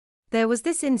There was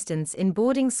this instance in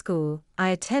boarding school I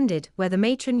attended where the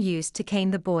matron used to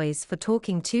cane the boys for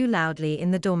talking too loudly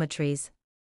in the dormitories.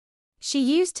 She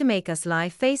used to make us lie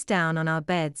face down on our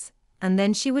beds, and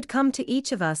then she would come to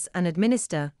each of us and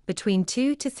administer between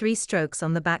 2 to 3 strokes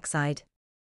on the backside.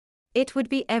 It would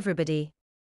be everybody.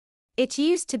 It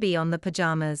used to be on the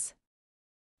pajamas.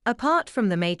 Apart from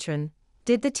the matron,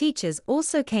 did the teachers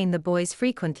also cane the boys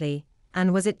frequently,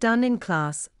 and was it done in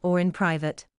class or in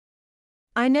private?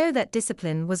 I know that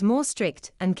discipline was more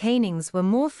strict and canings were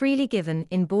more freely given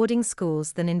in boarding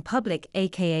schools than in public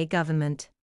aka government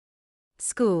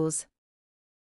schools.